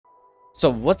So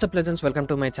WhatsApp legends welcome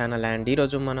to my channel and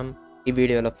ఈరోజు మనం ఈ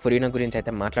వీడియోలో ఫురీనా గురించి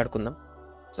అయితే మాట్లాడుకుందాం.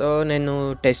 సో నేను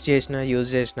టెస్ట్ చేసిన యూజ్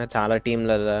చేసిన చాలా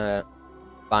టీంలలో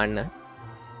వాడిన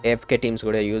ఏఎఫ్కే టీమ్స్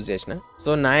కూడా యూజ్ చేసిన. సో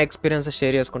నా ఎక్స్పీరియన్స్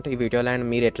షేర్ చేసుకుంటే ఈ వీడియోలో అండ్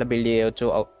మీరు ఎట్లా బిల్డ్ చేయవచ్చు,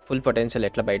 ఫుల్ పొటెన్షియల్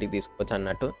ఎట్లా బయటికి తీసుకోవచ్చు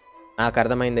అన్నట్టు నాకు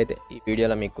అర్థమైంది అయితే ఈ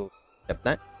వీడియోలో మీకు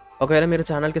చెప్తా. ఒకవేళ మీరు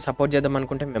ఛానల్కి సపోర్ట్ చేద్దాం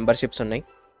అనుకుంటే మెంబర్షిప్స్ ఉన్నాయి,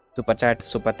 సూపర్ చాట్,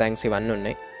 సూపర్ థ్యాంక్స్ ఇవన్నీ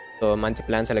ఉన్నాయి. సో మంచి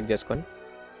ప్లాన్ సెలెక్ట్ చేసుకొని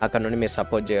అక్కడ నుండి మీరు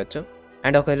సపోర్ట్ చేయొచ్చు.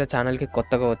 అండ్ ఒకవేళ ఛానల్కి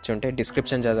కొత్తగా వచ్చి ఉంటే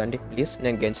డిస్క్రిప్షన్ చదవండి ప్లీజ్.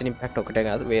 నేను గెన్షన్ ఇంపాక్ట్ ఒకటే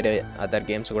కాదు, వేరే అదర్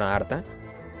గేమ్స్ కూడా ఆడతా.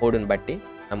 మూడుని బట్టి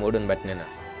నేను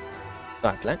సో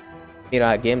అట్లా మీరు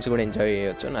ఆ గేమ్స్ కూడా ఎంజాయ్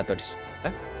చేయొచ్చు నాతో.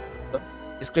 సో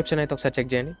డిస్క్రిప్షన్ అయితే ఒకసారి చెక్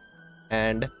చేయండి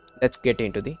and let's get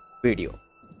in to the video.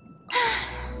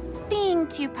 Being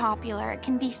too popular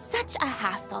can be such a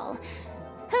hassle.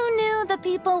 Who knew the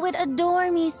people would adore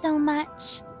me so much?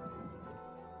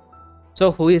 So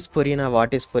who is ఫురీనా,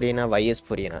 what is ఫురీనా, why is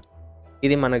ఫురీనా,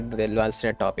 ఇది మనకు తెలియాల్సిన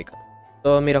topic. So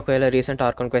మీరు ఒకవేళ recent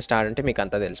Archon quest ఆడంటే మీకు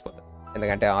అంతా తెలిసిపోతుంది,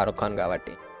 ఎందుకంటే Archon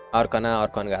కాబట్టి. ఆర్కాన్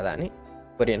కాదా అని.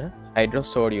 ఫురీనా హైడ్రో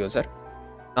సోడ్ యూజర్.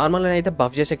 నార్మల్గా అయితే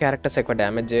బఫ్ చేసే క్యారెక్టర్స్ ఎక్కువ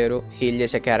డ్యామేజ్ చేయరు, హీల్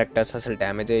చేసే క్యారెక్టర్స్ అసలు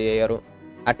డ్యామేజ్ చేయరు,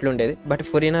 అట్లుండేది. బట్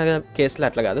ఫురీనా కేసులో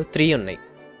అట్లా కాదు, 3 ఉన్నాయి.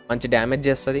 మంచి డ్యామేజ్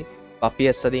చేస్తుంది, బఫ్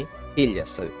చేస్తుంది, హీల్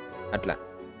చేస్తుంది అట్లా.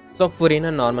 సో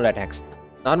ఫురీనా నార్మల్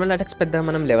అటాక్స్ పెద్ద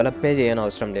మనం డెవలప్ చేయని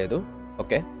అవసరం లేదు.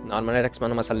 ఓకే, నార్మల్ అటాక్స్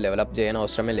మనం అసలు డెవలప్ చేయని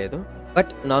అవసరమే లేదు. బట్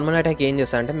నార్మల్ అటాక్ ఏం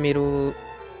చేస్తారంటే మీరు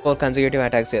 4 కన్సిక్యూటివ్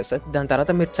అటాక్స్ చేస్తారు. దాని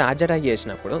తర్వాత మీరు ఛార్జ్ అటాక్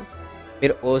చేసినప్పుడు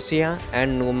మీరు ఓసియా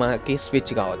అండ్ నూమాకి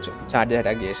స్విచ్ కావచ్చు ఛార్జ్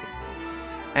అటాక్ చేసి.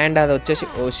 అండ్ అది వచ్చేసి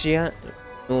ఓసియా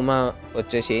నూమా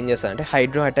వచ్చేసి ఏం చేస్తుందంటే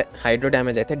హైడ్రో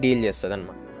డ్యామేజ్ అయితే డీల్ చేస్తుంది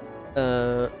అనమాట.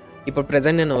 ఇప్పుడు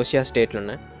ప్రజెంట్ నేను ఓసియా స్టేట్లో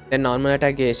ఉన్నా. నేను నార్మల్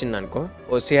అటాక్ చేసింది అనుకో,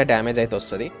 ఓసియా డ్యామేజ్ అయితే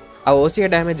వస్తుంది. ఆ ఓసియా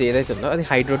డ్యామేజ్ ఏదైతే ఉందో అది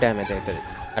హైడ్రో డ్యామేజ్ అవుతుంది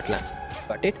అట్లా.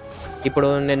 బట్ ఇప్పుడు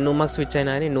నేను నూమాకి స్విచ్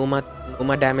అయినా కానీ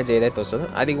నూమా డ్యామేజ్ ఏదైతే వస్తుందో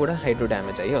అది కూడా హైడ్రో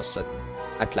డ్యామేజ్ అయ్యి వస్తుంది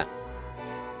అట్లా.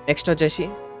 నెక్స్ట్ వచ్చేసి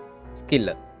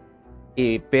స్కిల్. ఈ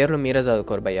పేర్లు మీరే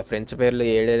చదువుకోరు భయ్య, ఫ్రెండ్స్ పేర్లు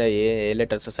ఏ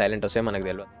లెటర్స్ సైలెంట్ వస్తాయో మనకు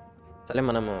తెలియదు. అసలే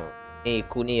మనము ఈ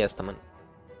కూనీ చేస్తామని.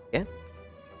 ఓకే,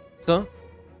 సో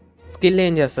స్కిల్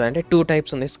ఏం చేస్తుంది అంటే 2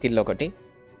 టైప్స్ ఉంది స్కిల్. ఒకటి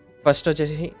ఫస్ట్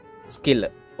వచ్చేసి స్కిల్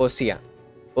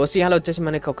ఓసియాలో వచ్చేసి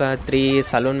మనకి ఒక 3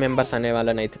 సలూన్ మెంబర్స్ అనే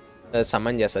వాళ్ళని అయితే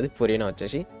సమ్మన్ చేస్తుంది ఫురీనా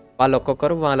వచ్చేసి. వాళ్ళు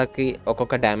వాళ్ళకి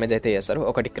ఒక్కొక్క డ్యామేజ్ అయితే చేస్తారు.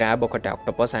 ఒకటి క్రాబ్, ఒకటి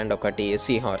ఆక్టోపస్ అండ్ ఒకటి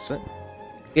సీ హార్స్.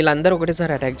 వీళ్ళందరూ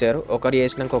ఒకటేసారి అటాక్ చేయరు, ఒకరు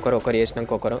చేసినాక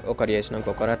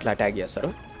ఒకరు అట్లా అటాక్ చేస్తారు.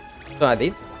 సో అది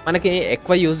మనకి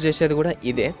ఎక్కువ యూజ్ చేసేది కూడా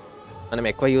ఇదే. మనం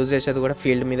ఎక్కువ యూజ్ చేసేది కూడా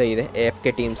ఫీల్డ్ మీద ఇదే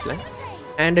ఏఎఫ్కే టీమ్స్లో.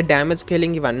 అండ్ డ్యామేజ్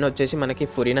స్కేలింగ్ ఇవన్నీ వచ్చేసి మనకి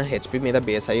ఫురీనా హెచ్పి మీద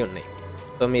బేస్ అయి ఉన్నాయి.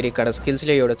 సో మీరు ఇక్కడ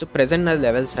స్కిల్స్లో చూడొచ్చు. ప్రెజెంట్ నాది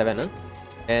లెవెల్ 7.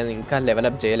 నేను ఇంకా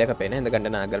డెవలప్ చేయలేకపోయినా ఎందుకంటే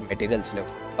నా దగ్గర మెటీరియల్స్ లేవు.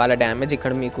 వాళ్ళ డ్యామేజ్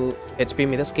ఇక్కడ మీకు హెచ్పి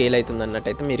మీద స్కేల్ అవుతుంది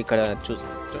అన్నట్టయితే మీరు ఇక్కడ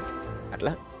చూసుకోవచ్చు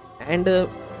అట్లా. అండ్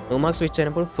నూమాక్ స్విచ్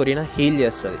అయినప్పుడు ఫురీనా హీల్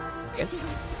చేస్తుంది. ఓకే,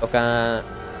 ఒక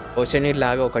ఓషనీర్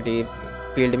లాగా ఒకటి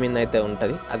ఫీల్డ్ మీద అయితే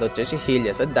ఉంటుంది, అది వచ్చేసి హీల్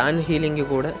చేస్తుంది. దాని హీలింగ్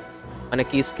కూడా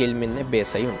మనకి ఈ స్కిల్ మీదనే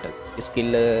బేస్ అయి ఉంటుంది. ఈ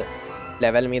స్కిల్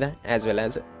లెవెల్ మీద యాజ్ వెల్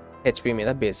యాజ్ హెచ్పి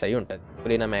మీద బేస్ అయి ఉంటుంది,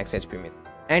 ఫురీనా మ్యాక్స్ హెచ్పి మీద.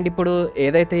 అండ్ ఇప్పుడు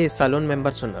ఏదైతే ఈ సలూన్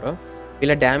మెంబర్స్ ఉన్నారో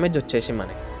వీళ్ళ డ్యామేజ్ వచ్చేసి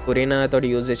మనకి ఫురీనాతో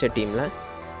యూజ్ చేసే టీంలో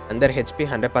అందరు హెచ్పి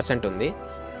 100% ఉంది.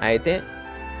 అయితే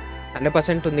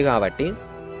 100% ఉంది కాబట్టి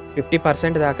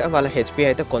 50% దాకా వాళ్ళ హెచ్పి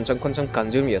అయితే కొంచెం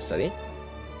కన్జ్యూమ్ చేస్తుంది.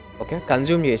 ఓకే,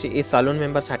 కన్జ్యూమ్ చేసి ఈ సలూన్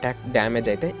మెంబర్స్ అటాక్ డ్యామేజ్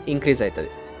అయితే ఇంక్రీజ్ అవుతుంది.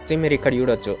 సో మీరు ఇక్కడ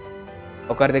చూడొచ్చు,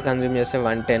 ఒకరిది కన్జ్యూమ్ చేస్తే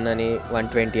 110 అని,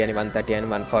 120 అని, 130 అని,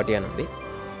 140 అని ఉంది.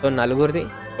 సో నలుగురిది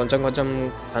కొంచెం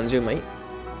కన్జ్యూమ్ అయ్యి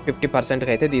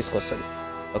 50%కి అయితే తీసుకొస్తుంది.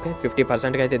 ఓకే,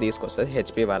 50%కి అయితే తీసుకొస్తుంది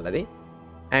హెచ్పి వాళ్ళది.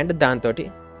 అండ్ దాంతో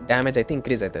డ్యామేజ్ అయితే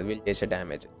ఇంక్రీజ్ అవుతుంది వీళ్ళు చేసే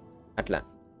డ్యామేజ్ అట్లా.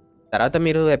 తర్వాత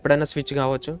మీరు ఎప్పుడైనా స్విచ్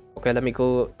కావచ్చు, ఒకవేళ మీకు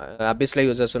అబిస్లో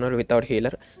యూజ్ చేస్తున్నారు వితౌట్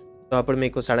హీలర్. సో అప్పుడు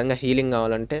మీకు సడన్గా హీలింగ్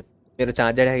కావాలంటే మీరు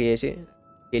ఛార్జ్ అటాక్ చేసి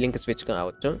హీలింగ్కి స్విచ్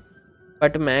కావచ్చు.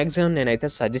 బట్ మ్యాక్సిమం నేనైతే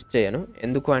సజెస్ట్ చేయను,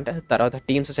 ఎందుకు అంటే తర్వాత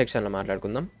టీమ్స్ సెక్షన్లో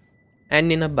మాట్లాడుకుందాం. అండ్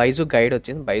నిన్న బైజు గైడ్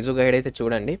వచ్చింది, బైజు గైడ్ అయితే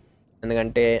చూడండి,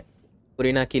 ఎందుకంటే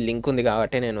ఫురీనాకి లింక్ ఉంది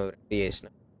కాబట్టి నేను రెడీ చేసిన.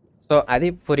 సో అది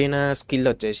ఫురీనా స్కిల్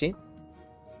వచ్చేసి.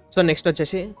 సో నెక్స్ట్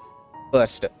వచ్చేసి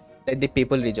burst, let the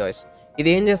people rejoice. ఇది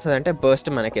ఏం చేస్తుంది అంటే బర్స్ట్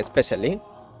మనకి ఎస్పెషల్లీ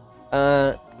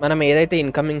మనం ఏదైతే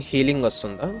ఇన్కమింగ్ హీలింగ్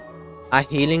వస్తుందో ఆ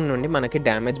హీలింగ్ నుండి మనకి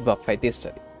డ్యామేజ్ బఫ్ అయితే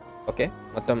ఇస్తుంది. ఓకే,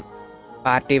 మొత్తం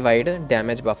పార్టీ వైడ్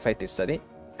డ్యామేజ్ బఫ్ అయితే ఇస్తుంది,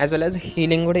 యాజ్ వెల్ యాజ్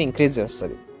హీలింగ్ కూడా ఇంక్రీజ్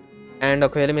చేస్తుంది. అండ్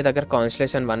ఒకవేళ మీ దగ్గర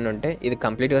కాన్స్టలేషన్ 1 ఉంటే ఇది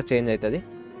కంప్లీట్గా చేంజ్ అవుతుంది.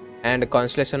 అండ్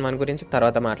కాన్స్టలేషన్ 1 గురించి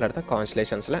తర్వాత మాట్లాడతా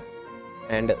కాన్స్టలేషన్స్లో.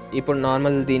 అండ్ ఇప్పుడు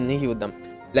నార్మల్ దీన్ని చూద్దాం.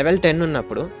 లెవెల్ 10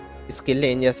 ఉన్నప్పుడు ఈ స్కిల్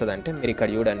ఏం చేస్తుంది అంటే మీరు ఇక్కడ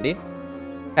చూడండి,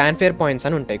 ఫ్యాన్ఫేర్ పాయింట్స్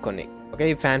అని ఉంటాయి కొన్ని. ఓకే,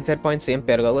 ఈ ఫ్యాన్ఫేర్ పాయింట్స్ ఏం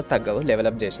పెరగవు తగ్గవు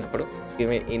లెవెలప్ చేసినప్పుడు,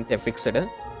 ఇవి ఇంతే ఫిక్స్డ్.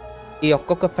 ఈ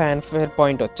ఒక్కొక్క ఫ్యాన్ఫేర్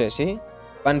పాయింట్ వచ్చేసి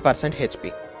 1%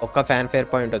 హెచ్పి. ఒక్క ఫ్యాన్ఫేర్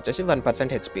పాయింట్ వచ్చేసి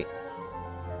 1% హెచ్పి.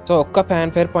 సో ఒక్క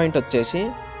ఫ్యాన్ఫేర్ పాయింట్ వచ్చేసి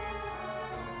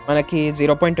మనకి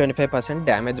 0.25%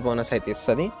 డ్యామేజ్ బోనస్ అయితే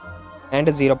ఇస్తుంది అండ్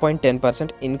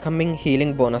 0.10% ఇన్కమింగ్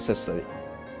హీలింగ్ బోనస్ ఇస్తుంది.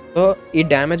 సో ఈ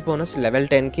డ్యామేజ్ బోనస్ లెవెల్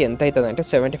 10కి ఎంత అవుతుంది అంటే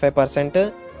 75%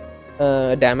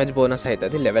 డ్యామేజ్ బోనస్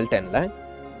అవుతుంది లెవెల్ 10లో.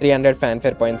 300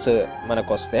 ఫ్యాన్ఫేర్ పాయింట్స్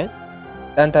మనకు వస్తే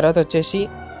దాని తర్వాత వచ్చేసి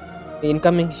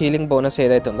ఇన్కమింగ్ హీలింగ్ బోనస్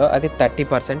ఏదైతే ఉందో అది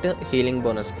 30% హీలింగ్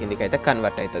బోనస్ కిందకి అయితే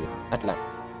కన్వర్ట్ అవుతుంది అట్లా.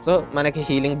 సో మనకి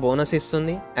హీలింగ్ బోనస్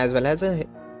ఇస్తుంది as well as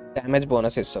damage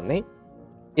bonus ఇస్తుంది.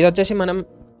 ఇది వచ్చేసి మనం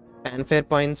ఫ్యాన్ఫేర్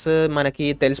పాయింట్స్ మనకి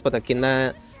తెలిసిపోతుంది, కింద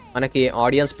మనకి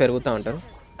ఆడియన్స్ పెరుగుతూ ఉంటారు.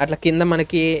 అట్లా కింద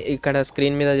మనకి ఇక్కడ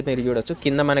స్క్రీన్ మీద మీరు చూడొచ్చు,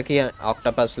 కింద మనకి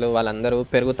ఆక్టోపస్లు వాళ్ళందరూ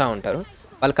పెరుగుతూ ఉంటారు.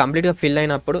 వాళ్ళు కంప్లీట్గా ఫిల్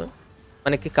అయినప్పుడు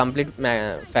మనకి కంప్లీట్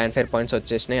ఫ్యాన్ఫేర్ పాయింట్స్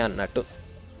వచ్చేసినాయి అన్నట్టు.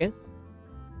 ఓకే,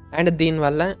 అండ్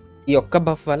దీనివల్ల ఈ ఒక్క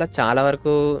బఫ్ వల్ల చాలా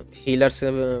వరకు హీలర్స్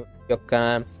యొక్క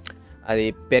అది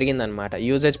పెరిగిందనమాట,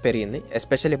 యూజేజ్ పెరిగింది.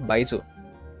 ఎస్పెషల్లీ బైజు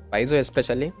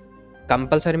ఎస్పెషల్లీ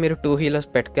కంపల్సరీ మీరు 2 హీలర్స్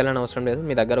పెట్టుకెళ్ళని అవసరం లేదు.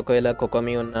 మీ దగ్గర ఒకవేళ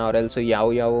కొకోమి ఉన్నా ఆరెల్స్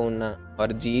యావు ఉన్నా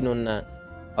ఆర్ జీన్ ఉన్నా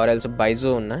ఆరెల్స్ బైజు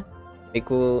ఉన్నా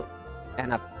మీకు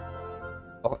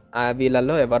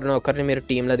వీళ్ళల్లో ఎవరినో ఒకరిని మీరు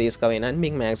టీంలో తీసుకుపోయినా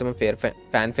మీకు మ్యాక్సిమం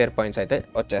ఫ్యాన్ఫేర్ పాయింట్స్ అయితే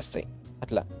వచ్చేస్తాయి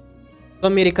అట్లా. సో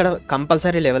మీరు ఇక్కడ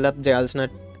కంపల్సరీ డెవలప్ చేయాల్సిన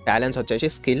టాలెంట్స్ వచ్చేసి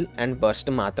స్కిల్ అండ్ బర్స్ట్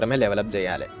మాత్రమే డెవలప్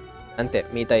చేయాలి అంతే,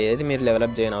 మిగతా ఏది మీరు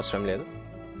డెవలప్ చేయని అవసరం లేదు.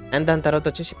 అండ్ దాని తర్వాత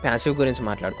వచ్చేసి ప్యాసివ్ గురించి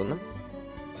మాట్లాడుకుందాం.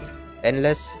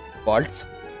 Endless volts.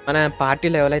 మన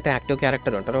పార్టీలో ఎవరైతే యాక్టివ్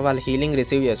క్యారెక్టర్ ఉంటారో వాళ్ళు హీలింగ్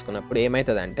రిసీవ్ చేసుకున్నప్పుడు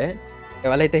ఏమవుతుందంటే,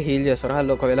 ఎవరైతే హీల్ చేస్తారో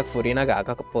వాళ్ళు ఒకవేళ ఫురీనా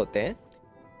కాకపోతే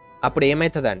అప్పుడు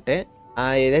ఏమవుతుందంటే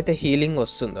ఏదైతే హీలింగ్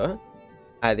వస్తుందో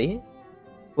అది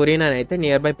ఫురీనాని అయితే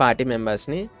నియర్ బై పార్టీ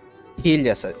మెంబర్స్ని హీల్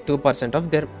చేస్తుంది 2% ఆఫ్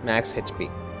దేర్ మ్యాక్స్ హెచ్పి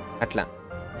అట్లా.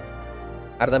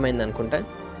 అర్థమైంది అనుకుంటా.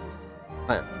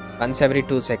 Once every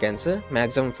 2 seconds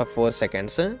maximum for 4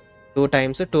 seconds 2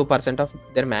 times 2% of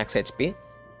their max HP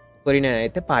ఫురీనా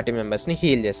అయితే పార్టీ మెంబర్స్ని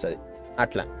హీల్ చేస్తుంది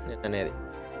అట్లా అనేది.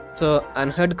 సో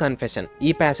అన్హర్డ్ కన్ఫెషన్, ఈ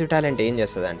ప్యాసివ్ టాలెంట్ ఏం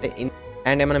చేస్తుంది అంటే,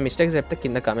 అండ్ ఏమైనా మిస్టేక్స్ చెప్తే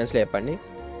కింద కమెంట్స్లో చెప్పండి,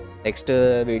 నెక్స్ట్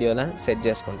వీడియోలో సెట్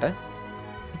చేసుకుంటా.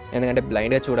 ఎందుకంటే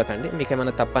బ్లైండ్గా చూడకండి, మీకు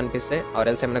ఏమైనా తప్పు అనిపిస్తే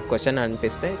ఆర్ఎల్స్ ఏమైనా క్వశ్చన్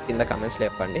అనిపిస్తే కింద కమెంట్స్లో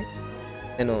చెప్పండి,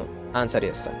 నేను ఆన్సర్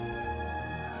చేస్తాను.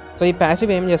 సో ఈ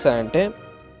ప్యాసివ్ ఏం చేస్తుందంటే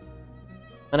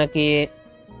మనకి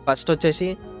ఫస్ట్ వచ్చేసి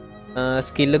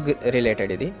స్కిల్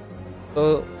రిలేటెడ్ ఇది. సో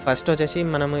ఫస్ట్ వచ్చేసి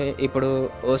మనము ఇప్పుడు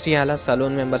ఓసియాల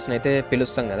సలూన్ మెంబర్స్ని అయితే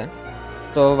పిలుస్తాం కదా.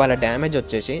 సో వాళ్ళ డ్యామేజ్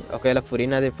వచ్చేసి ఒకవేళ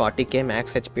ఫురీనాది 40k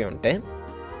మ్యాక్స్ హెచ్పి ఉంటే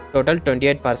టోటల్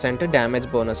 28% డ్యామేజ్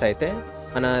బోనస్ అయితే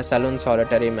మన సలూన్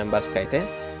సాలిటరీ మెంబర్స్కి అయితే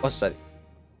వస్తుంది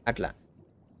అట్లా.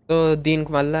 సో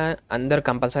దీనికి వల్ల అందరు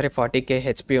కంపల్సరీ 40k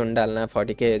హెచ్పి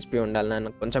ఉండాలన్నా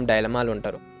అని కొంచెం డైలమాలు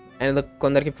ఉంటారు. అండ్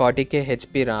కొందరికి 40k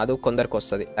హెచ్పి రాదు, కొందరికి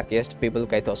వస్తుంది, లక్కీయెస్ట్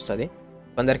పీపుల్కి అయితే వస్తుంది,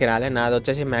 కొందరికి రాలే. నాది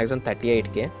వచ్చేసి maximum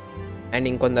 38k and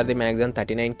ఇంకొందరిది maximum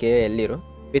 39k వెళ్ళిరు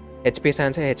with HP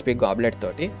science HP goblet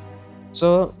తోటి. సో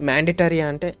మ్యాండిటరీ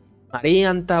అంటే మరీ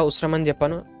అంత అవసరం అని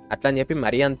చెప్పాను, అట్లా అని చెప్పి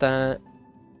మరీ అంత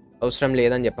అవసరం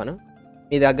లేదని చెప్పాను.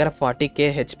 మీ దగ్గర 40k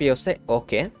హెచ్పి వస్తే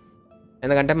ఓకే,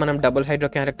 ఎందుకంటే మనం డబుల్ హైడ్రో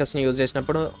క్యారెక్టర్స్ని యూజ్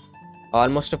చేసినప్పుడు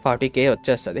ఆల్మోస్ట్ 40k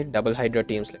వచ్చేస్తుంది డబుల్ హైడ్రో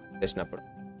టీమ్స్లో యూజ్ చేసినప్పుడు.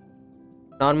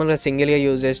 నార్మల్గా సింగిల్గా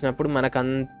యూజ్ చేసినప్పుడు మనకు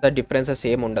అంత డిఫరెన్సెస్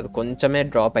ఏమి ఉండదు, కొంచెమే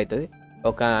డ్రాప్ అవుతుంది,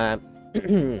 ఒక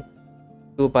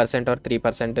 2% ఆర్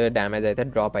 3% డ్యామేజ్ అయితే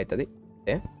డ్రాప్ అవుతుంది.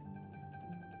 ఓకే,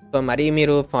 సో మరీ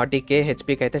మీరు 40k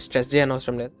హెచ్పికి అయితే స్ట్రెస్ చేయని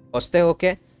అవసరం లేదు. వస్తే okay,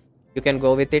 you can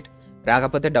go with it.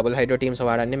 రాకపోతే డబుల్ హైడ్రో టీమ్స్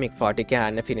వాడండి, మీకు 40k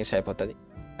ఆడనే ఫినిష్ అయిపోతుంది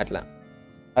అట్లా.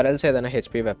 ఆర్ఎల్స్ ఏదైనా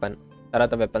హెచ్పి వెపన్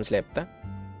తర్వాత వెపన్స్ లేపుతా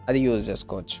అది యూజ్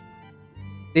చేసుకోవచ్చు.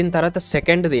 దీని తర్వాత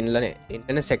సెకండ్ది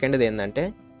సెకండ్ది ఏంటంటే,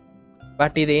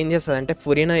 బట్ ఇది ఏం చేస్తుంది అంటే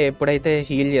ఫురీనా ఎప్పుడైతే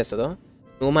హీల్ చేస్తుందో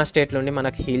నూమా స్టేట్ నుండి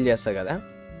మనకు హీల్ చేస్తుంది కదా,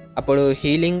 అప్పుడు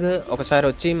హీలింగ్ ఒకసారి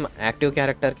వచ్చి యాక్టివ్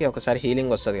క్యారెక్టర్కి ఒకసారి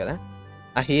హీలింగ్ వస్తుంది కదా,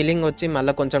 ఆ హీలింగ్ వచ్చి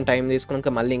మళ్ళీ కొంచెం టైం తీసుకున్నాక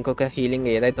మళ్ళీ ఇంకొక హీలింగ్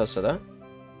ఏదైతే వస్తుందో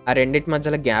ఆ రెండింటి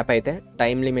మధ్యలో గ్యాప్ అయితే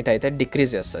టైం లిమిట్ అయితే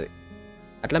డిక్రీజ్ చేస్తుంది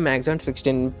అట్లా. మ్యాక్సిమం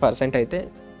 16% అయితే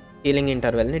హీలింగ్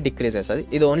ఇంటర్వెల్ని డిక్రీజ్ చేస్తుంది.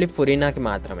 ఇది ఓన్లీ ఫురీనాకి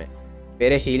మాత్రమే,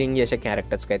 వేరే హీలింగ్ చేసే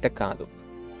క్యారెక్టర్స్కి అయితే కాదు.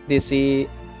 This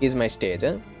is my stage.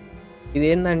 ఇది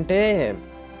ఏంటంటే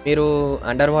మీరు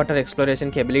అండర్ వాటర్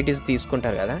ఎక్స్ప్లోరేషన్కి ఎబిలిటీస్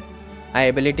తీసుకుంటారు కదా, ఆ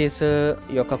ఎబిలిటీస్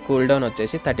యొక్క కూల్ డౌన్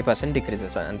వచ్చేసి 30% డిక్రీజ్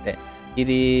చేస్తుంది అంతే.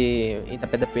 ఇది ఇంత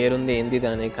పెద్ద పేరుంది ఏంది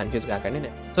దాన్ని కన్ఫ్యూజ్ కాకండి.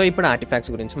 సో ఇప్పుడు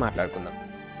ఆర్టిఫాక్ట్స్ గురించి మాట్లాడుకుందాం.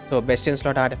 So best in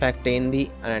slot artefact ఏంది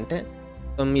అని అంటే,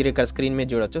 సో మీరు ఇక్కడ స్క్రీన్ మీద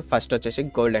చూడొచ్చు. ఫస్ట్ వచ్చేసి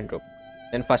గోల్డెన్ ట్రూప్.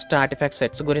 నేను ఫస్ట్ ఆర్టిఫాక్ట్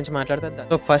సెట్స్ గురించి మాట్లాడతాను.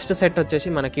 సో ఫస్ట్ సెట్ వచ్చేసి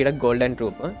మనకి ఇక్కడ గోల్డెన్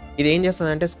ట్రూప్. ఇది ఏం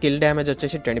చేస్తుందంటే స్కిల్ డ్యామేజ్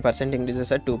వచ్చేసి 20% ఇంక్రీజ్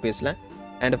చేస్తుంది 2 పీస్లో,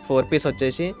 అండ్ 4 పీస్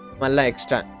వచ్చేసి మళ్ళీ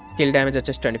ఎక్స్ట్రా స్కిల్ డ్యామేజ్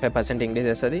వచ్చేసి 25% ఇంక్రీజ్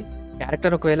చేస్తుంది.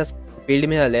 క్యారెక్టర్ ఒకవేళ ఫీల్డ్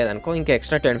మీద లేదనుకో ఇంకా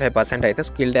ఎక్స్ట్రా 25% అయితే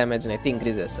స్కిల్ డ్యామేజ్ని అయితే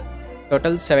ఇంక్రీజ్ చేస్తుంది.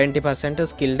 టోటల్ 70%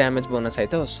 స్కిల్ డ్యామేజ్ బోనస్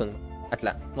అయితే వస్తుంది.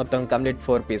 అట్లా మొత్తం కంప్లీట్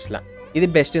 4 పీస్లా. ఇది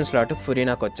బెస్ట్ ఇన్ స్లాట్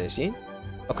ఫురీనాకి వచ్చేసి.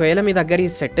 ఒకవేళ మీ దగ్గర ఈ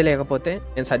సెట్ లేకపోతే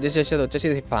నేను సజెస్ట్ చేసేది వచ్చేసి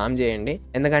ఇది ఫామ్ చేయండి.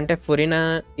 ఎందుకంటే ఫురీనా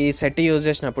ఈ సెట్ యూజ్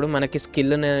చేసినప్పుడు మనకి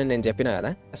స్కిల్ నేను చెప్పిన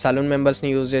కదా, సలూన్ మెంబర్స్ని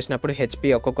యూజ్ చేసినప్పుడు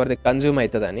హెచ్పి ఒక్కొక్కరిది కన్జ్యూమ్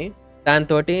అవుతుందని.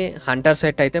 దాంతో హంటర్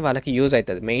సెట్ అయితే వాళ్ళకి యూజ్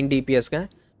అవుతుంది. మెయిన్ డిపిఎస్గా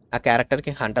ఆ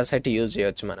క్యారెక్టర్కి హంటర్ సెట్ యూజ్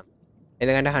చేయొచ్చు మనం.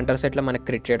 ఎందుకంటే హంటర్ సెట్లో మనకి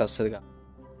క్రిట్ రేట్ వస్తుందిగా.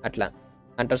 అట్లా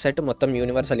హంటర్ సెట్ మొత్తం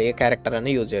యూనివర్సల్ ఏ క్యారెక్టర్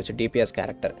అని యూజ్ చేయొచ్చు. డిపిఎస్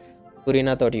క్యారెక్టర్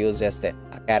ఫురీనా తోటి యూజ్ చేస్తే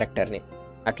ఆ క్యారెక్టర్ని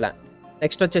అట్లా.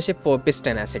 నెక్స్ట్ వచ్చేసి 4 పీస్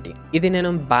టెనాసిటీ. ఇది నేను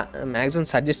మ్యాక్సిమం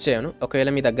సజెస్ట్ చేయను. ఒకవేళ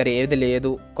మీ దగ్గర ఏది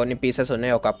లేదు, కొన్ని పీసెస్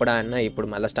ఉన్నాయి, ఒకప్పుడు అన్న ఇప్పుడు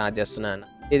మళ్ళీ స్టార్ట్ చేస్తున్నా అన్న,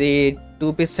 ఇది 2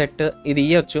 పీస్ సెట్ ఇది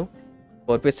ఇవ్వచ్చు.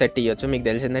 4 పీస్ సెట్ ఇవ్వచ్చు. మీకు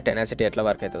తెలిసిందే టెనాసిటీ ఎట్లా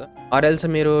వర్క్ అవుతుందో. ఆర్ ఎల్స్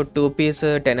మీరు 2 piece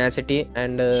tenacity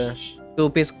and 2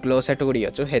 piece glow set కూడా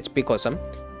ఇవ్వచ్చు హెచ్పి కోసం.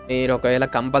 మీరు ఒకవేళ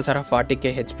కంపల్సరీ 40k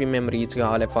హెచ్పి మేము రీచ్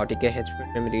కావాలి, 40k హెచ్పి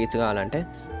మేము రీచ్ కావాలంటే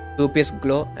 2 piece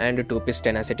glow and 2 piece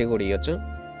tenacity కూడా ఇవ్వచ్చు.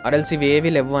 ఆర్ ఎల్స్ ఇవి ఏవి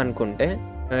లేవు అనుకుంటే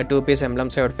 2 piece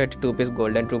emblems outfit 2 piece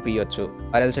golden troupe ఇవ్వచ్చు.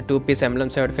 Or else 2 piece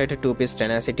emblems outfit 2 piece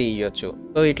tenacity ఇవ్వచ్చు.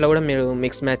 సో ఇట్లా కూడా మీరు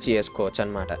మిక్స్ మ్యాచ్ చేసుకోవచ్చు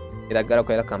అనమాట మీ దగ్గర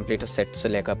ఒకవేళ కంప్లీట్ సెట్స్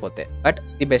లేకపోతే. But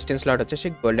the best in slot వచ్చేసి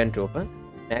గోల్డెన్ ట్రూప్.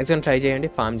 మ్యాక్సిమం ట్రై చేయండి,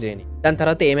 ఫామ్ చేయండి. దాని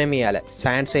తర్వాత ఏమేమి ఇవ్వాలి,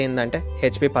 శాండ్స్ ఏంటంటే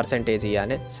హెచ్పి పర్సెంటేజ్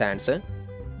ఇవ్వాలి శాండ్స్.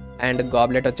 అండ్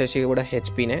గాబ్లెట్ వచ్చేసి కూడా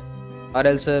హెచ్పీనే. ఆర్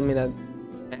ఎల్స్ మీ దగ్గర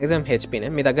మ్యాక్సిమం హెచ్పీనే.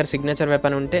 మీ దగ్గర సిగ్నేచర్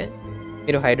వెపన్ ఉంటే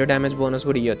మీరు హైడ్రో డ్యామేజ్ బోనస్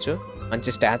కూడా ఇవ్వచ్చు.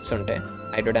 మంచి స్టాట్స్ ఉంటే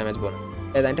హైడ్రో డ్యామేజ్ బోనస్,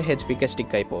 లేదంటే హెచ్పీకే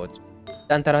స్టిక్ అయిపోవచ్చు.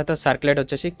 దాని తర్వాత సర్క్యులేట్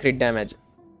వచ్చేసి crit damage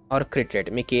are crit rate.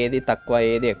 మీకు ఏది తక్కువ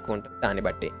ఏది ఎక్కువ ఉంటుంది దాన్ని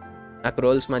బట్టి. నాకు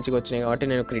రోల్స్ మంచిగా వచ్చినాయి కాబట్టి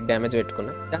నేను క్రిట్ డ్యామేజ్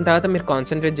పెట్టుకున్నాను. దాని తర్వాత మీరు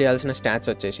కాన్సన్ట్రేట్ చేయాల్సిన స్టాట్స్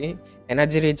వచ్చేసి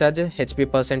energy recharge, HP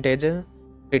percentage,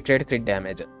 crit rate, crit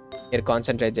damage మీరు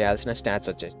కాన్సన్ట్రేట్ చేయాల్సిన స్టాట్స్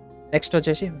వచ్చేసి. నెక్స్ట్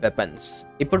వచ్చేసి వెపన్స్.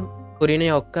 ఇప్పుడు ఫురీనా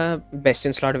యొక్క బెస్ట్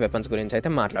ఇన్ స్లాట్ వెపన్స్ గురించి అయితే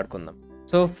మాట్లాడుకుందాం.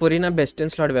 So ఫురీనా best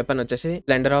in slot weapon వచ్చేసి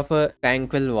స్ప్లెండర్ ఆఫ్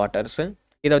ట్రాంక్విల్ వాటర్స్.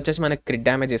 ఇది వచ్చేసి మనకి క్రిట్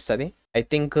డ్యామేజ్ ఇస్తుంది. ఐ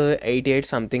థింక్ 88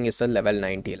 సంథింగ్ ఇస్తుంది లెవెల్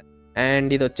 90లో. అండ్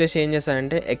ఇది వచ్చేసి ఏం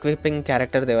చేస్తుందంటే ఎక్విపింగ్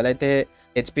క్యారెక్టర్ ఎవరైతే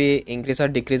హెచ్పి ఇంక్రీజ్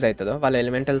ఆర్ డిక్రీజ్ అవుతుందో వాళ్ళ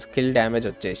ఎలిమెంటల్ స్కిల్ డ్యామేజ్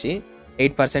వచ్చేసి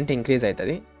 8% ఇంక్రీజ్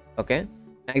అవుతుంది. ఓకే,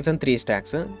 మ్యాక్సిమం 3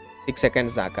 స్టాక్స్ 6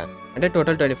 సెకండ్స్ దాకా, అంటే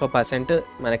టోటల్ 24%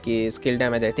 మనకి స్కిల్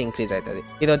డ్యామేజ్ అయితే ఇంక్రీజ్ అవుతుంది.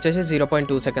 ఇది వచ్చేసి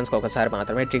 0.2 సెకండ్స్కి ఒకసారి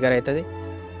మాత్రమే ట్రిగర్ అవుతుంది.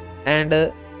 And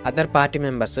other party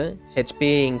members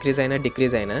HP increase అయినా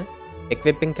డిక్రీజ్ అయినా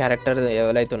ఎక్విపింగ్ క్యారెక్టర్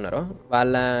ఎవరైతే ఉన్నారో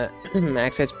వాళ్ళ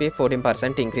మ్యాక్స్ హెచ్పి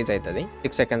 14% ఇంక్రీజ్ అవుతుంది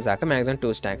 6 సెకండ్స్ దాకా, మ్యాక్సిమం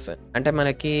 2 స్టాక్స్, అంటే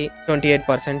మనకి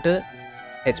 28%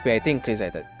 హెచ్పి అయితే ఇంక్రీజ్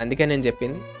అవుతుంది. అందుకే నేను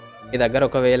చెప్పింది మీ దగ్గర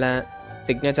ఒకవేళ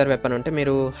సిగ్నేచర్ వెపన్ ఉంటే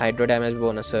మీరు హైడ్రో డ్యామేజ్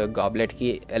బోనస్ గాబ్లెట్కి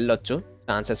వెళ్ళొచ్చు,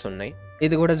 ఛాన్సెస్ ఉన్నాయి.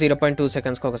 ఇది కూడా 0.2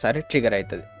 సెకండ్స్కి ఒకసారి ట్రిగర్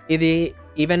అవుతుంది. ఇది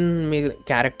ఈవెన్ మీ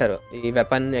క్యారెక్టర్ ఈ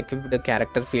వెపన్ ఎక్విప్డ్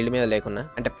క్యారెక్టర్ ఫీల్డ్ మీద లేకున్నా,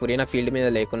 అంటే ఫురీనా ఫీల్డ్ మీద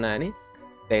లేకున్నా అని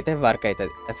అయితే వర్క్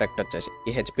అవుతుంది ఎఫెక్ట్ వచ్చేసి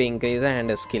ఈ హెచ్పి ఇంక్రీజ్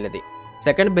అండ్ స్కిల్. ఇది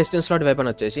second best in slot weapon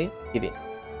వచ్చేసి ఇది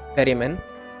ఫెరీమెన్.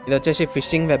 ఇది వచ్చేసి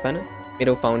ఫిషింగ్ వెపన్.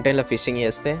 మీరు ఫౌంటైన్లో ఫిషింగ్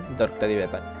చేస్తే దొరుకుతుంది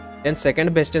వెపన్. నేను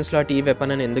సెకండ్ బెస్ట్ ఇన్ స్లాట్ ఈ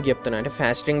వెపన్ అని ఎందుకు చెప్తున్నా అంటే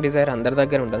ఫాస్టింగ్ డిజైర్ అందరి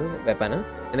దగ్గర ఉండదు వెపన్,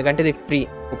 ఎందుకంటే ఇది ఫ్రీ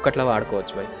కుక్కట్లో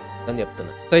వాడుకోవచ్చు బై అని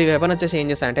చెప్తున్నా. సో ఈ వెపన్ వచ్చేసి ఏం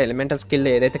చేస్తా అంటే ఎలిమెంటల్ స్కిల్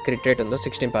ఏదైతే క్రిట్ రేట్ ఉందో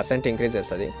 16% ఇంక్రీజ్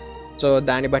చేస్తుంది. సో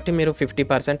దాన్ని బట్టి మీరు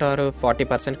 50% ఆర్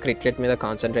 40% క్రిట్ రేట్ మీద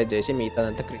కాన్సన్ట్రేట్ చేసి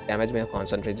మిగతాదంతా క్రిట్ డ్యామేజ్ మీద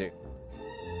కాన్సన్ట్రేట్ చేయండి.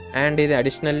 అండ్ ఇది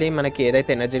అడిషనల్లీ మనకి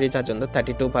ఏదైతే ఎనర్జీ రీఛార్జ్ ఉందో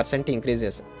 32% ఇంక్రీజ్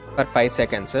చేస్తుంది for 5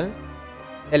 seconds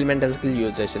elemental skill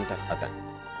use చేసిన తర్వాత.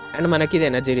 అండ్ మనకి ఇది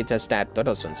ఎనర్జీ రీఛార్జ్ స్టాట్ తోటి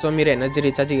వస్తుంది. సో మీరు ఎనర్జీ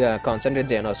రీఛార్జ్ ఇక కాన్సన్ట్రేట్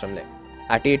చేయని అవసరం లేదు,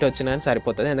 అటు ఇటు వచ్చినా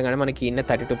సరిపోతుంది, ఎందుకంటే మనకి ఇన్న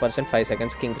 32% 5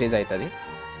 సెకండ్స్కి ఇంక్రీజ్ అవుతుంది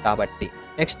కాబట్టి.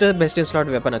 Next best in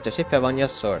slot weapon వచ్చేసి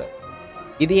ఫెవోనియస్ సోర్డ్.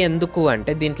 ఇది ఎందుకు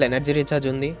అంటే దీంట్లో ఎనర్జీ రీఛార్జ్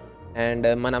ఉంది అండ్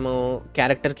మనము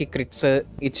క్యారెక్టర్కి క్రిట్స్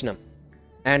ఇచ్చినాం.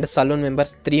 అండ్ సలూన్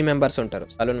మెంబర్స్ 3 మెంబర్స్ ఉంటారు.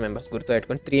 సలూన్ మెంబర్స్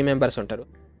గుర్తుపెట్టుకొని 3 మెంబర్స్ ఉంటారు.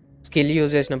 స్కిల్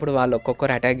యూజ్ చేసినప్పుడు వాళ్ళు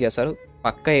ఒక్కొక్కరు అటాక్ చేస్తారు,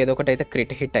 పక్క ఏదో ఒకటి అయితే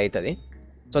క్రిట్ హిట్ అవుతుంది.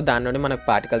 సో దాని నుండి మనకు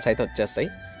పార్టికల్స్ అయితే వచ్చేస్తాయి.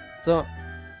 సో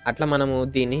అట్లా మనము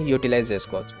దీన్ని యూటిలైజ్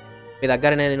చేసుకోవచ్చు. మీ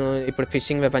దగ్గర నేను ఇప్పుడు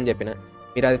ఫిషింగ్ వెపన్ చెప్పిన,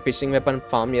 మీరు అది ఫిషింగ్ వెపన్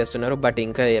ఫామ్ చేస్తున్నారు బట్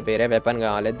ఇంకా వేరే వెపన్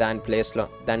కావాలి దాని ప్లేస్లో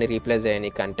దాన్ని రీప్లేస్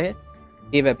చేయనీకంటే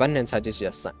ఈ వెపన్ నేను సజెస్ట్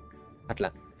చేస్తాను. అట్లా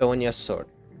ఫెవోనియస్ సోర్డ్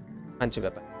మంచి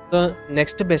weapon. So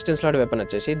next best in slot weapon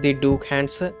వచ్చేసి ది డూక్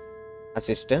హ్యాండ్స్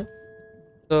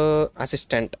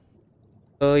అసిస్టెంట్.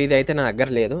 సో ఇదైతే నా దగ్గర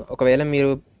లేదు. ఒకవేళ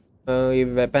మీరు ఈ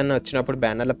వెపన్ వచ్చినప్పుడు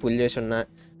బ్యానర్లో పుల్ చేసి ఉన్న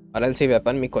ఆర్ఎల్సీ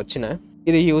వెపన్ మీకు వచ్చిన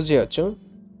ఇది యూజ్ చేయొచ్చు,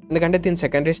 ఎందుకంటే దీని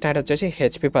సెకండరీ స్టాట్ వచ్చేసి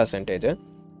హెచ్పి పర్సెంటేజ్.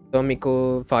 సో మీకు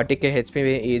 40k హెచ్పి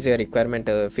ఈజీగా రిక్వైర్మెంట్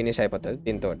ఫినిష్ అయిపోతుంది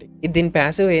దీంతో. దీని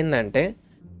ప్యాసివ్ ఏంటంటే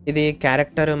ఇది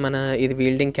క్యారెక్టర్ ఇది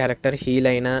వీల్డింగ్ క్యారెక్టర్ హీల్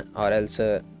అయినా ఆర్ఎల్స్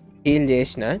హీల్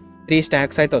చేసిన 3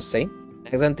 స్టాక్స్ అయితే వస్తాయి,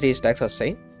 మ్యాక్సిమం 3 స్టాక్స్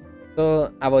వస్తాయి. సో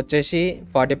అవి వచ్చేసి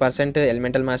 40%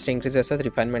 ఎలిమెంటల్ మాస్టర్ ఇంక్రీజ్ చేస్తుంది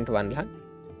రిఫైన్మెంట్ 1లా,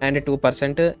 అండ్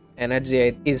 2% ఎనర్జీ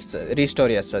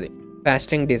రీస్టోర్ చేస్తుంది.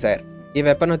 ఫాస్టింగ్ డిజైర్ ఈ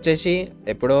వెపన్ వచ్చేసి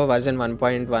ఎప్పుడో వర్జన్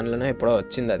 1.1లోనే ఎప్పుడో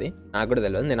వచ్చింది, అది నాకు కూడా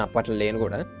తెలియదు, నేను అప్పట్లో లేను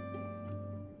కూడా.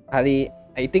 అది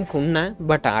ఐ థింక్ ఉన్నా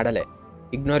బట్ ఆడలే,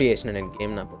 ఇగ్నోర్ చేసిన నేను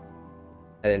గేమ్ నాకు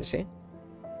అది తెలిసి,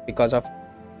 because of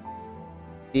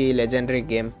the legendary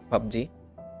game PUBG,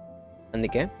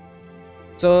 అందుకే.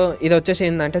 సో ఇది వచ్చేసి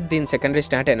ఏంటంటే దీని secondary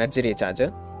start energy recharge,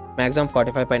 maximum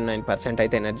 45.9%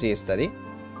 అయితే ఎనర్జీ ఇస్తుంది.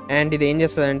 అండ్ ఇది ఏం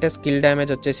చేస్తుంది అంటే స్కిల్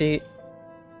డ్యామేజ్ వచ్చేసి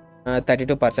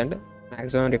 32%,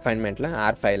 మ్యాక్సిమం రిఫైన్మెంట్లో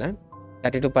R5లో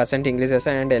 32% ఇంక్రీజ్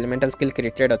చేస్తుంది. And elemental skill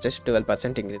crit rate వచ్చేసి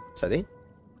 12% ఇంక్రీజ్ వస్తుంది.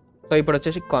 సో ఇప్పుడు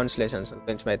వచ్చేసి కాన్స్టలేషన్స్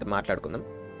గురించి అయితే మాట్లాడుకుందాం.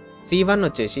 C1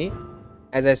 వచ్చేసి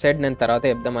యాజ్ ఐ సెడ్ నేను తర్వాత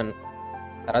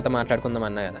మాట్లాడుకుందాం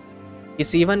అన్నా కదా. ఈ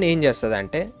C1 ఏం చేస్తుంది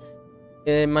అంటే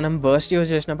మనం బర్స్ట్ యూజ్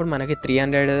చేసినప్పుడు మనకి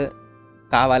 300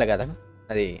 కావాలి కదా,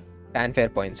 అది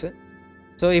ఫ్యాన్ఫేర్ పాయింట్స్.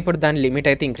 సో ఇప్పుడు దాని లిమిట్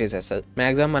అయితే ఇంక్రీజ్ చేస్తుంది,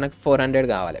 మ్యాక్సిమం మనకు 400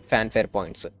 కావాలి ఫ్యాన్ఫేర్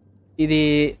పాయింట్స్. ఇది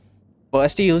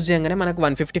బర్స్ట్ యూజ్ చేయగానే మనకు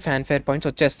 150 ఫ్యాన్ఫేర్ పాయింట్స్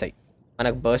వచ్చేస్తాయి.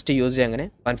 మనకు బర్స్ట్ యూజ్ చేయగానే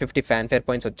 150 ఫ్యాన్ఫేర్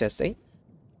పాయింట్స్ వచ్చేస్తాయి,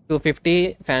 250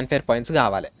 ఫ్యాన్ఫేర్ పాయింట్స్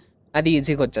కావాలి. అది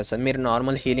ఈజీగా వచ్చేస్తుంది. మీరు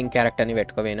నార్మల్ హీలింగ్ క్యారెక్టర్ని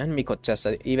పెట్టుకోపోయినా మీకు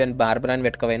వచ్చేస్తుంది, ఈవెన్ బార్బరాని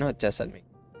పెట్టుకోపోయినా వచ్చేస్తుంది మీకు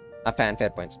ఆ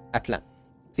ఫ్యాన్ఫేర్ పాయింట్స్. అట్లా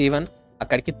C1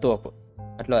 అక్కడికి తోపు.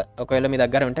 అట్లా ఒకవేళ మీ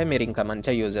దగ్గర ఉంటే మీరు ఇంకా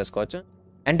మంచిగా యూజ్ చేసుకోవచ్చు.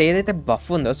 అండ్ ఏదైతే బఫ్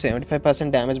ఉందో 75%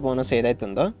 డ్యామేజ్ బోనస్ ఏదైతే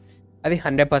ఉందో అది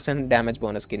 100% డ్యామేజ్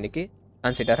బోనస్ కిందకి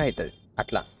కన్సిడర్ అవుతుంది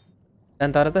అట్లా.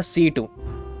 దాని తర్వాత C2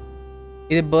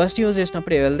 ఇది బర్స్ట్ యూజ్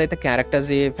చేసినప్పుడు ఎవరిదైతే క్యారెక్టర్స్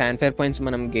ఫ్యాన్ఫేర్ పాయింట్స్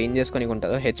మనం గెయిన్ చేసుకొని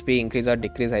ఉంటుందో హెచ్పి ఇంక్రీజ్ ఆర్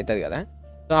డిక్రీజ్ అవుతుంది కదా.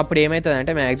 సో అప్పుడు ఏమవుతుంది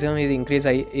అంటే మ్యాక్సిమం ఇది ఇంక్రీజ్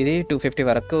అయ్యి ఇది 250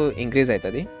 వరకు ఇంక్రీజ్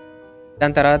అవుతుంది.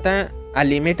 దాని తర్వాత ఆ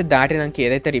లిమిట్ దాటినాక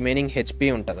ఏదైతే రిమైనింగ్ హెచ్పి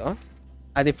ఉంటుందో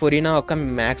అది ఫురీనా ఒక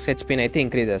మ్యాక్స్ హెచ్పిని అయితే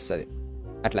ఇంక్రీజ్ చేస్తుంది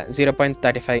అట్లా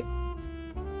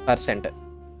 0.35%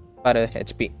 పర్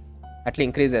హెచ్పి అట్లా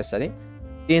ఇంక్రీజ్ చేస్తుంది.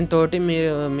 దీంతో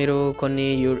మీరు కొన్ని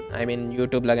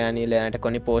యూట్యూబ్లో కానీ లేదంటే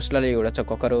కొన్ని పోస్టులలో చూడొచ్చు,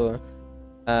 ఒక్కొక్కరు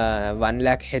 1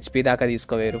 lakh హెచ్పి దాకా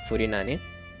తీసుకోవేరు ఫురీనాని.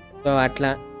 సో అట్లా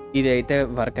ఇది అయితే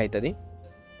వర్క్ అవుతుంది.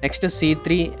 నెక్స్ట్ C3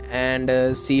 అండ్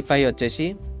C5 వచ్చేసి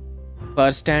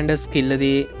ఫస్ట్ అండ్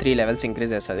స్కిల్ది 3 levels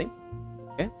ఇంక్రీజ్ చేస్తుంది.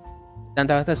 ఓకే, దాని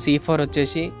తర్వాత C4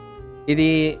 వచ్చేసి ఇది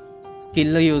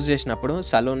స్కిల్ యూజ్ చేసినప్పుడు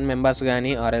సలూన్ మెంబర్స్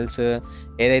కానీ ఆర్ఎల్స్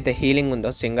ఏదైతే హీలింగ్ ఉందో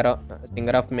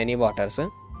సింగర్ ఆఫ్ మెనీ వాటర్స్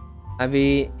అవి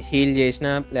హీల్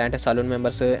చేసినా లేదంటే సలూన్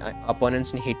మెంబర్స్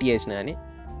అపోనెంట్స్ని హిట్ చేసినా కానీ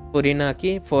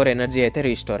ఫురీనాకి 4 ఎనర్జీ అయితే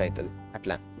రీస్టోర్ అవుతుంది.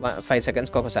 అట్లా 5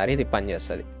 secondsకి ఒకసారి ఇది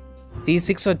పనిచేస్తుంది.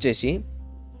 C6 వచ్చేసి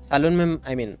సలూన్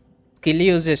స్కిల్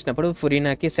యూజ్ చేసినప్పుడు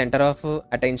ఫురీనాకి సెంటర్ ఆఫ్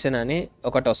అటెన్షన్ అని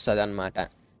ఒకటి వస్తుంది అనమాట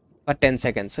ఫర్ 10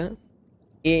 seconds.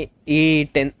 ఈ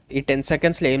 10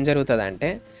 secondsలో ఏం జరుగుతుంది అంటే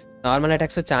normal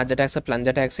attacks, charge attacks, plunge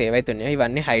attacks ఏవైతే ఉన్నాయో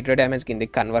ఇవన్నీ హైడ్రో డ్యామేజ్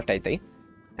కిందకి కన్వర్ట్ అవుతాయి.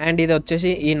 అండ్ ఇది వచ్చేసి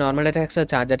ఈ normal attacks,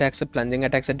 charge attacks, plunging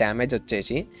attacks damage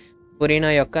వచ్చేసి ఫురీనా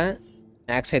యొక్క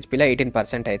మ్యాక్స్ హెచ్పిలో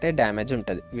 18% అయితే డ్యామేజ్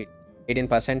ఉంటుంది.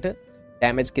 18%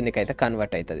 డ్యామేజ్ కిందకి అయితే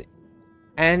కన్వర్ట్ అవుతుంది.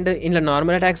 అండ్ ఇంట్లో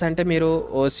నార్మల్ అటాక్స్ అంటే మీరు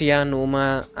ఓసియా, నూమా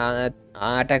ఆ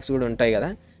అటాక్స్ కూడా ఉంటాయి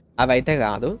కదా, అవి అయితే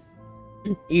కాదు.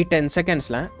 ఈ 10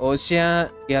 secondsలో ఓసియా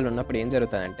ఇవాళ ఉన్నప్పుడు ఏం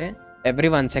జరుగుతుందంటే every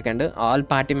 1 second all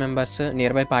party members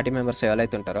near by party members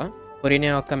ఎవరైతే ఉంటారో ఫురీనా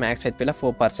యొక్క మ్యాక్స్ హెచ్పిలో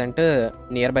 4%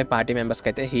 నియర్ బై పార్టీ మెంబర్స్కి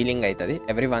అయితే హీలింగ్ అవుతుంది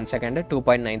ఎవ్రీ 1 second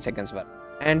 2.9 seconds వరకు.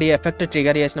 అండ్ ఈ ఎఫెక్ట్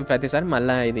ట్రిగర్ చేసిన ప్రతిసారి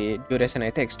మళ్ళీ ఇది డ్యూరేషన్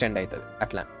అయితే ఎక్స్టెండ్ అవుతుంది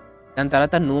అట్లా. దాని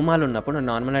తర్వాత నూమాలు ఉన్నప్పుడు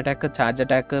normal attack, charge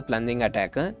attack, plunging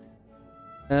attack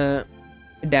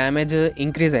damage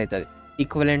increase అవుతుంది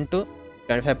equivalent to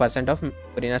 25% of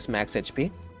ఫురీనాస్ max HP.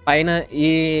 పైన ఈ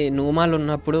నూమాలు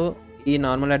ఉన్నప్పుడు ఈ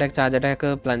normal attack, charge attack,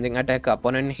 plunging attack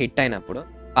opponent hit అయినప్పుడు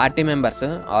party members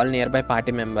all near by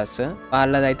party members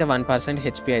వాళ్ళదైతే 1%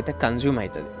 HP అయితే కన్జ్యూమ్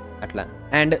అవుతుంది అట్లా.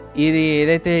 అండ్ ఇది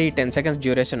ఏదైతే ఈ 10 seconds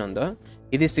డ్యూరేషన్ ఉందో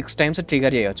ఇది 6 times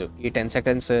ట్రిగర్ చేయొచ్చు. ఈ 10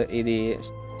 seconds ఇది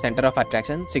సెంటర్ ఆఫ్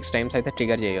అట్రాక్షన్ 6 times అయితే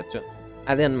ట్రిగర్ చేయొచ్చు.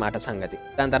 అదే అన్నమాట సంగతి.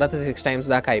 దాని తర్వాత 6 times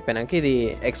దాకా అయిపోయినాక ఇది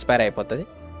ఎక్స్పైర్ అయిపోతుంది,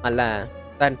 మళ్ళీ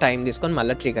దాని టైం తీసుకొని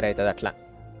మళ్ళీ ట్రిగర్ అవుతుంది అట్లా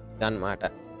అన్నమాట.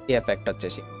 ఈ ఎఫెక్ట్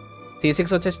వచ్చేసి C6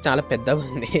 వచ్చేసి చాలా పెద్దగా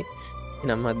ఉంది,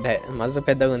 మస్తు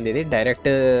పెద్దగా ఉంది. ఇది డైరెక్ట్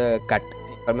కట్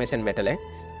ఇన్ఫర్మేషన్ పెట్టలే,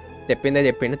 చెప్పిందే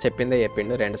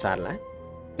చెప్పిండు 2 సార్లు,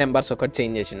 నెంబర్స్ ఒకటి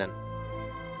చేంజ్ చేసినాను.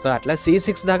 సో అట్లా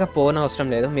C6 దాకా పోనవసరం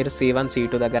లేదు, మీరు C1,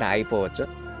 C2 దగ్గర ఆగిపోవచ్చు.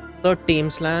 సో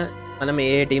టీమ్స్లో మనం ఏ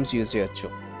టీమ్స్ యూజ్ చేయొచ్చు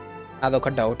అదొక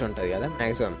డౌట్ ఉంటుంది కదా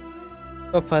మ్యాక్సిమం.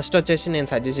 సో ఫస్ట్ వచ్చేసి నేను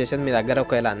సజెస్ట్ చేసేది, మీ దగ్గర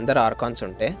ఒకవేళ అందరు ఆర్కాన్స్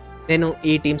ఉంటే నేను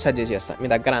ఈ టీమ్ సజెస్ట్ చేస్తాను. మీ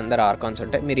దగ్గర అందరు ఆర్కాన్స్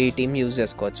ఉంటే మీరు ఈ టీమ్ యూజ్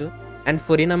చేసుకోవచ్చు. అండ్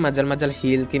ఫురీనా మధ్యలో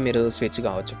హీల్కి మీరు స్విచ్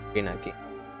కావచ్చు ఫురీనాకి.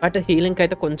 బట్ హీలింగ్కి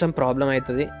అయితే కొంచెం ప్రాబ్లం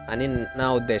అవుతుంది అని నా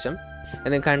ఉద్దేశం,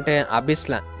 ఎందుకంటే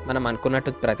అబిస్లా మనం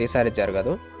అనుకున్నట్టు ప్రతిసారి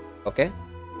జరగదు. ఓకే,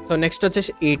 సో సో నెక్స్ట్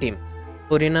వచ్చేసి ఈ టీమ్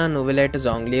ఫురినా, నువిలెట్,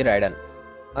 జాంగ్లీ, రైడన్.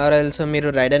 ఆర్ ఎల్స్ మీరు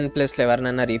రైడన్ ప్లేస్లో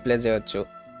ఎవరినైనా రీప్లేస్ చేయొచ్చు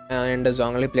అండ్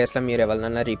జాంగ్లీ ప్లేస్లో మీరు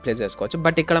ఎవరినైనా రీప్లేస్ చేసుకోవచ్చు.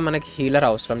 బట్ ఇక్కడ మనకి హీలర్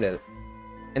అవసరం లేదు,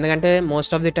 ఎందుకంటే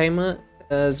most of the time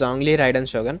జాంగ్లీ, రైడన్,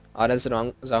 Shogun or else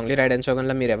జాంగ్లీ, రైడన్,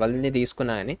 షోగన్లో మీరు ఎవరిని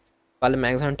తీసుకున్నా అని వాళ్ళు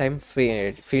మ్యాక్సిమం టైం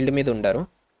ఫీల్డ్ మీద ఉండరు.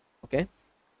 ఓకే,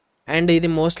 అండ్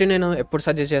ఇది మోస్ట్లీ నేను ఎప్పుడు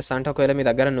సజెస్ట్ చేస్తాను అంటే ఒకవేళ మీ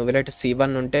దగ్గర నువిలెట్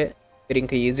C1 ఉంటే మీరు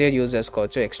ఇంకా ఈజీగా యూజ్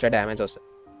చేసుకోవచ్చు, ఎక్స్ట్రా డ్యామేజ్ వస్తుంది.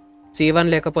 C1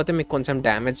 లేకపోతే మీకు కొంచెం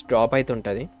డ్యామేజ్ డ్రాప్ అయితే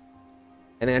ఉంటుంది,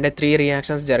 ఎందుకంటే 3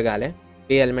 రియాక్షన్స్ జరగాలి.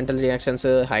 3 elemental reactions,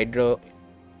 hydro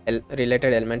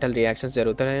related elemental reactions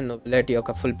జరుగుతాయి. నువిలెట్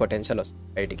యొక్క ఫుల్ పొటెన్షియల్ వస్తుంది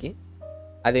బయటికి,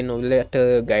 అది నువిలెట్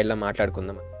గైడ్లో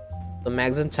మాట్లాడుకుందాం. సో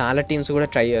మ్యాక్సిమం చాలా టీమ్స్ కూడా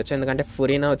ట్రై చేయొచ్చు, ఎందుకంటే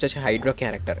ఫురీనా వచ్చేసి హైడ్రో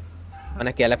క్యారెక్టర్,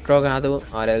 మనకి ఎలక్ట్రో కాదు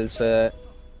ఆర్ ఎల్స్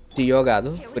జియో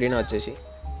కాదు. ఫురీనా వచ్చేసి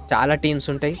చాలా టీమ్స్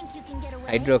ఉంటాయి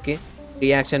హైడ్రోకి,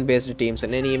 రియాక్షన్ బేస్డ్ టీమ్స్.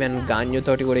 నేను ఈవెన్ గాన్యూ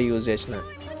తోటి కూడా యూజ్ చేసిన,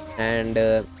 అండ్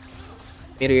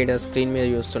మీరు ఈడ స్క్రీన్ మీద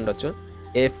చూస్తుండొచ్చు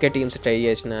AFK టీమ్స్ ట్రై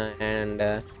చేసిన, అండ్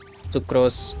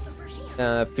సుక్రోస్,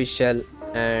 ఫిషల్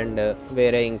అండ్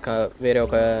వేరే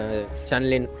ఒక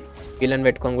చన్లిన్ వీళ్ళని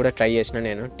పెట్టుకొని కూడా ట్రై చేసిన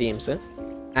నేను టీమ్స్.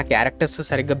 నా క్యారెక్టర్స్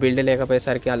సరిగ్గా బిల్డ్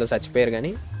లేకపోయేసరికి వాళ్ళు చచ్చిపోయారు,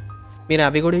 కానీ మీరు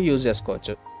అవి కూడా యూజ్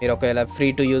చేసుకోవచ్చు. మీరు ఒకవేళ ఫ్రీ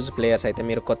టు యూజ్ ప్లేయర్స్ అయితే,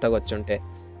 మీరు కొత్తగా వచ్చుంటే,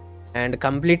 అండ్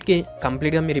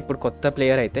కంప్లీట్గా మీరు ఇప్పుడు కొత్త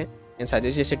ప్లేయర్ అయితే నేను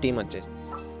సజెస్ట్ చేసే టీం వచ్చేసి,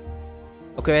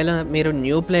 ఒకవేళ మీరు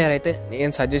న్యూ ప్లేయర్ అయితే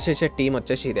నేను సజెస్ట్ చేసే టీం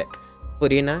వచ్చేసి ఇదే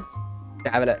ఫురీనా,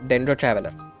 డెండ్రో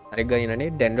ట్రావెలర్. సరిగ్గా వినండి,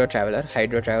 డెండ్రో ట్రావెలర్,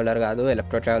 హైడ్రో ట్రావెలర్ కాదు,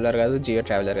 ఎలక్ట్రో ట్రావెలర్ కాదు, జియో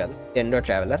ట్రావెలర్ కాదు, Dendro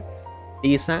traveller,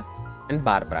 డీసా and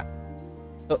Barbara.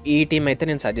 So ఈ టీం అయితే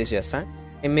నేను సజెస్ట్ చేస్తాను.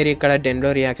 మీరు ఇక్కడ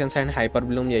Dendro reactions and hyper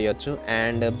Bloom చేయొచ్చు,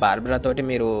 అండ్ బార్బరా తోటి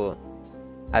మీరు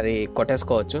అది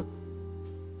కొట్టేసుకోవచ్చు,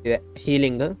 ఇదే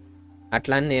హీలింగ్.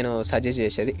 అట్లా అని నేను సజెస్ట్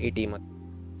చేసేది ఈ టీమ్.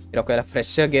 మీరు ఒకవేళ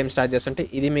ఫ్రెష్గా గేమ్ స్టార్ట్ చేస్తుంటే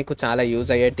ఇది మీకు చాలా యూజ్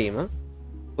అయ్యే టీము.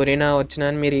 ఫురీనా వచ్చినా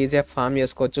మీరు ఈజీగా ఫామ్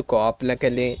చేసుకోవచ్చు, కోఆప్లోకి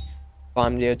వెళ్ళి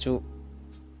ఫామ్ చేయొచ్చు,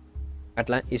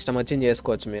 అట్లా ఇష్టం వచ్చింది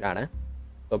చేసుకోవచ్చు మీరు ఆడ.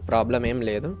 సో ప్రాబ్లం ఏం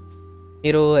లేదు,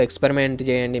 మీరు ఎక్స్పెరిమెంట్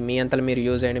చేయండి, మీ అంతలో మీరు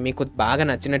యూజ్ చేయండి. మీకు బాగా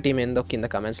నచ్చిన టీం ఏందో కింద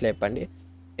కమెంట్స్లో చెప్పండి,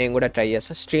 నేను కూడా ట్రై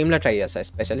చేస్తాను, స్ట్రీమ్లో ట్రై చేస్తాను,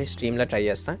 ఎస్పెషల్లీ స్ట్రీమ్లో ట్రై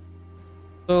చేస్తాను.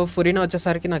 సో ఫురీనా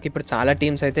వచ్చేసరికి నాకు ఇప్పుడు చాలా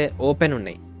టీమ్స్ అయితే ఓపెన్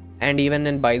ఉన్నాయి, అండ్ ఈవెన్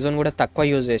నేను బైజోన్ కూడా తక్కువ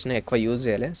యూజ్ చేసిన, ఎక్కువ యూజ్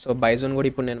చేయలే. సో బైజోన్ కూడా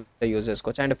ఇప్పుడు నేను యూజ్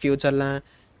చేసుకోవచ్చు, అండ్ ఫ్యూచర్లో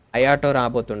అయాటో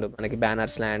రాబోతుండు మనకి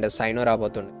బ్యానర్స్లో, and cyano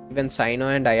రాబోతుండు. Even cyano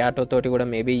and అయాటో తోటి కూడా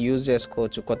మేబీ యూజ్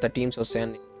చేసుకోవచ్చు, కొత్త టీమ్స్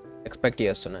వస్తాయని ఎక్స్పెక్ట్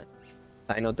చేస్తున్నాను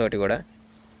సైనో తోటి కూడా.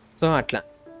 సో అట్లా,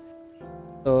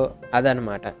 సో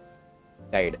అదనమాట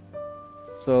గైడ్.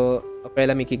 సో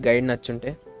ఒకవేళ మీకు ఈ గైడ్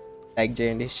నచ్చుంటే లైక్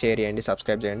చేయండి, షేర్ చేయండి,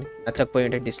 సబ్స్క్రైబ్ చేయండి. నచ్చకపోయి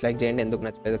ఉంటే డిస్లైక్ చేయండి, ఎందుకు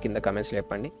నచ్చలేదో కింద కమెంట్స్లో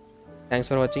చెప్పండి.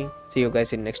 Thanks for watching, see you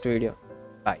guys in next video,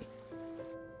 bye.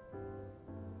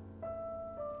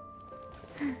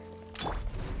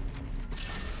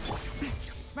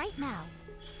 Right now.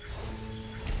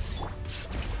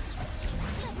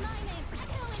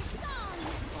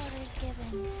 Orders given.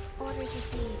 Orders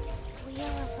received.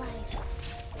 Wheel of life.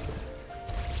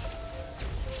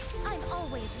 I'm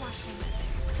always watching.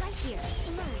 Right here.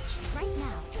 Emerge. Right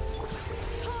now.